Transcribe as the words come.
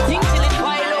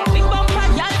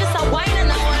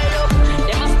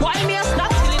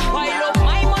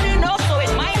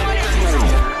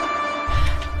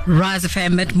Rise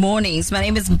FM at mornings. My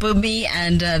name is Mpumi,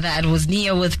 and that was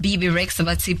Nia with BB Rex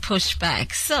about to push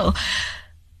back. So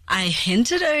I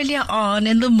hinted earlier on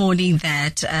in the morning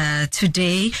that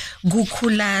today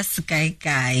Gukula Sky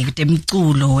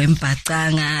Demculo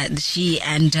mbaqanga, she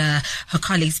and her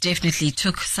colleagues definitely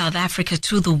took South Africa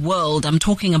to the world. I'm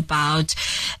talking about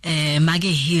Mage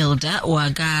Hilda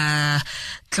Waga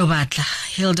Tloubatla,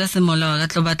 Hilda Semola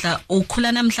Tloubatla,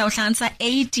 ukhula namhla uhlanza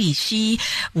 80. She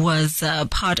was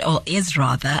part, or is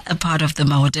rather, a part of the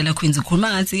Mahotella Queens.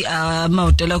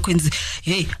 Mahotella Queens,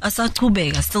 hey,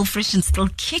 asaqhubeka, still fresh and still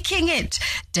kicking it,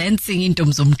 dancing in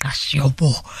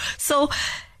Yobo. So,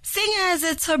 seeing as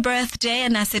it's her birthday,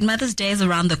 and I said Mother's Day is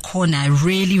around the corner, I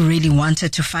really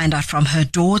wanted to find out from her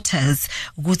daughters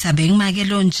ukuthi abengimake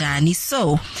njani.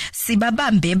 So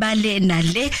sibabambe balena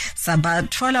le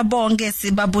sabathola bonke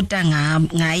sibabuta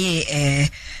ngaye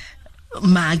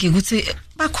mage ukuthi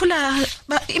bakhula.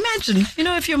 Imagine,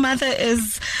 if your mother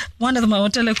is one of the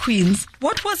Mahotella Queens,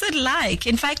 what was it like?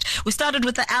 In fact, we started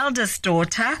with the eldest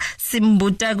daughter,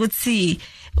 Simbuta ukuthi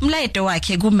umlayeto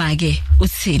wakhe kumage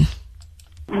uthini.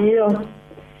 Yeah,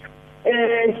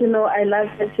 I love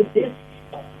her to this,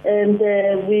 and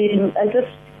I just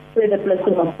pray the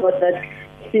blessing of God that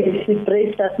she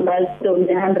breaks that milestone,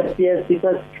 the 100 years,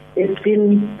 because it's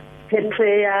been her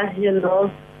prayer,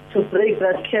 to break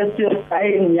that curse of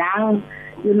dying young,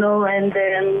 and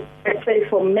I pray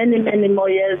for many more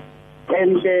years,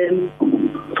 and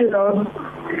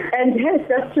and her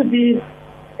just to be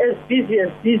as busy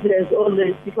as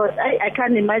always, because I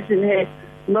can't imagine her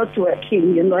not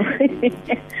working,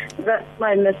 That's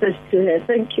my message to her.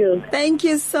 Thank you. Thank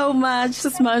you so much,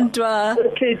 Sis Mantwa.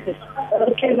 Okay,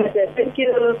 thank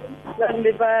you.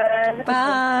 Bye.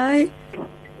 Bye.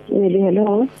 Nelly,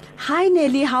 hello. Hi,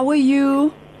 Nelly. How are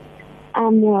you?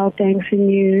 I'm well, thanks,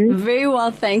 and you? Very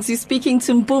well, thanks. You're speaking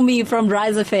to Mpumi from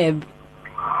Rise FM.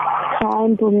 Hi,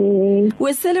 Mpumi.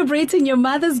 We're celebrating your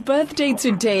mother's birthday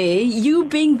today, you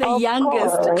being the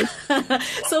youngest.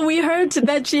 So we heard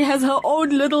that she has her own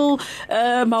little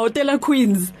Mahotella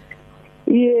Queens.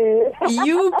 Yeah.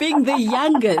 You being the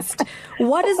youngest,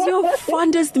 what is your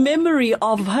fondest memory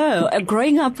of her,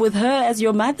 growing up with her as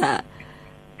your mother?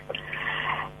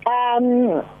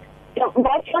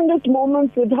 My fondest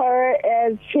moments with her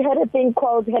is she had a thing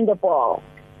called handball.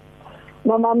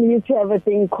 My mom used to have a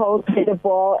thing called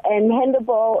handball, and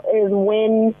handball is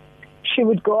when she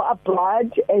would go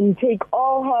abroad and take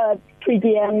all her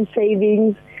PDM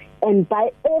savings and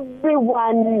buy every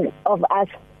one of us,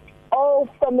 all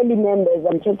family members,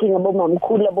 I'm talking about Mom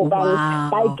Kula Bobang,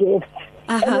 buy gifts.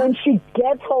 And when she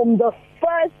gets home, the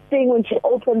first thing when she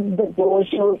opens the door,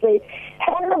 she'll say,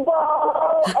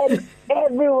 handball, and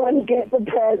everyone gets a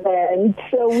present.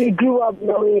 So we grew up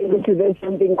knowing that there's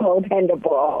something called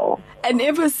handball. And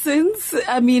ever since,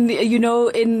 I mean,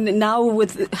 now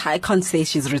with, I can't say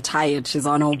she's retired, she's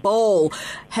on her ball.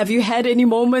 Have you had any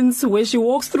moments where she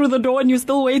walks through the door and you're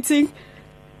still waiting?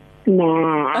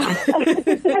 Nah.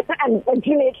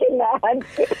 Unfortunately not.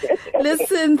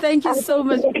 Listen, thank you so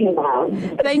much.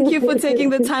 Thank you for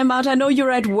taking the time out. I know you're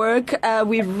at work.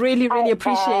 We really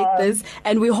appreciate this.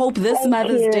 And we hope this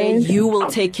Mother's Day you will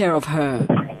take care of her.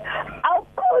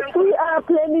 Of course, we are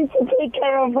planning to take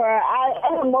care of her.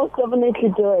 I am most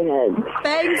definitely doing it.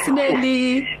 Thanks,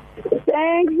 Nelly.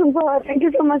 Thanks, Mpumi. Thank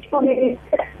you so much for me.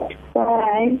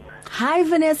 Bye. Hi,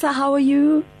 Vanessa. How are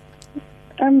you?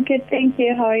 I'm good, thank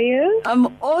you. How are you? I'm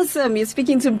awesome. You're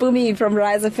speaking to Mpumi from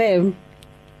Rise FM.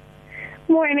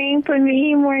 Morning,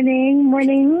 Mpumi.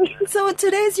 Morning. So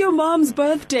today's your mom's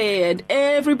birthday, and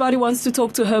everybody wants to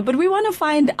talk to her, but we want to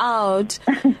find out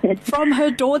from her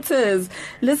daughters.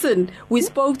 Listen, we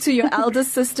spoke to your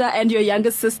eldest sister and your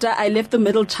youngest sister. I left the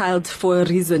middle child for a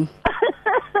reason.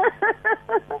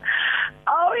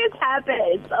 Always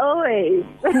happens, always.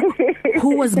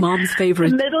 Who was mom's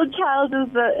favorite? Middle child is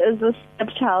the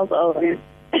stepchild always.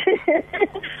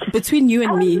 Between you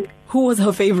and me, who was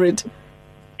her favorite?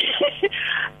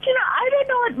 I don't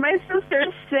know what my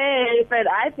sisters say, but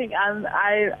I think I'm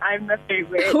the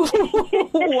favorite.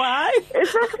 Why?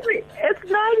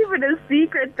 It's not even a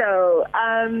secret though.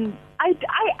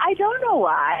 I don't know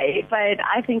why, but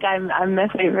I think I'm my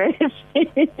favorite.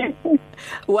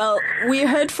 Well, we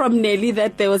heard from Nelly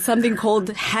that there was something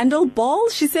called handball,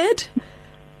 she said?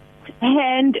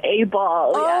 Hand a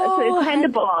ball, yeah. So it's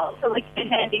handball, so like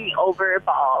handing over a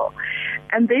ball.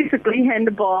 And basically,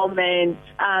 handball meant,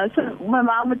 so my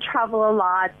mom would travel a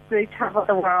lot. They traveled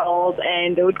the world,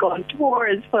 and they would go on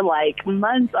tours for like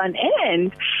months on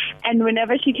end. And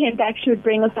whenever she came back, she would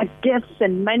bring us like gifts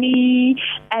and money,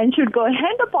 and she would go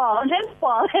handball.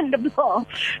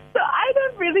 So I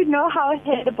don't really know how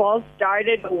handball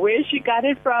started or where she got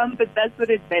it from, but that's what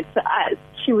it meant to us.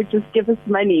 She would just give us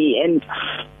money, and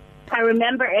I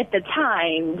remember at the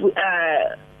time,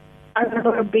 I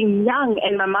remember being young,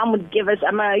 and my mom would give us,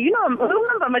 remember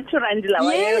Maturandila?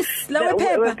 Yes,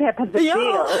 the pepper, the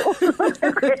deal.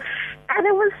 And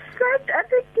it was such a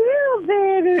big deal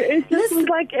then. It just was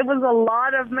like, it was a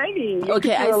lot of money. You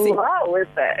okay, I see. A lot with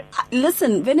it.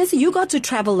 Listen, Vanessa, you got to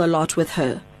travel a lot with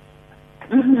her.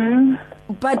 Mm-hmm.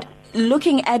 But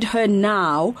looking at her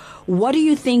now, what do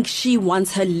you think she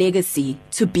wants her legacy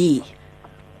to be?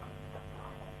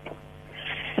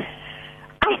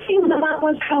 I think that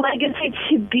was her legacy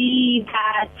to be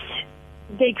that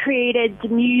they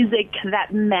created music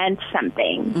that meant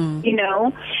something, you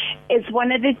know? It's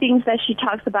one of the things that she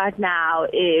talks about now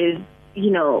is,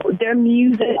 you know, their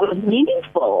music was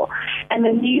meaningful. And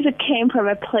the music came from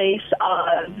a place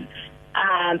of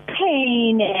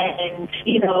pain and,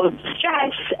 you know,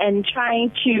 stress and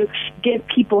trying to give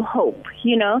people hope,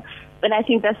 you know? And I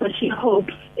think that's what she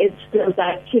hopes it still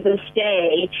does to this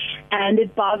day. And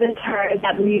it bothers her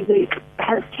that music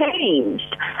has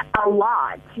changed a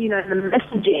lot. You know, the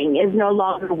messaging is no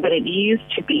longer what it used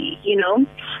to be, you know?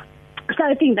 So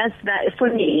I think that for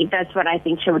me, that's what I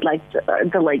think she would like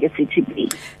the legacy to be.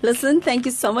 Listen, thank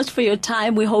you so much for your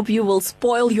time. We hope you will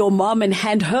spoil your mom and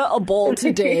hand her a ball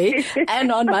today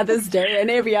and on Mother's Day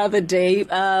and every other day.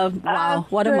 Wow,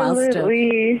 what a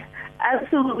milestone.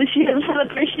 Absolutely. She has a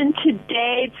celebration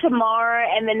today, tomorrow,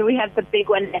 and then we have the big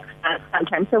one next month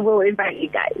sometime. So we'll invite you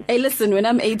guys. Hey, listen, when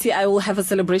I'm 80, I will have a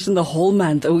celebration the whole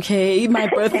month, okay? My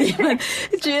birthday month.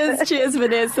 Cheers,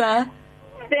 Vanessa.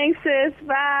 Thanks, sis.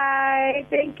 Bye.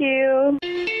 Thank you.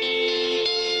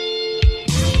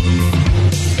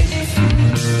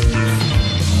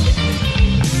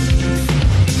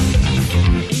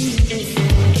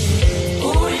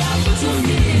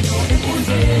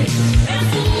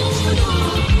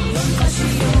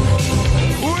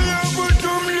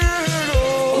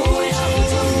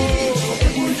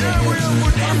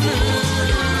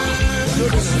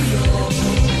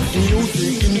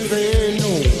 Music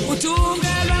inferno.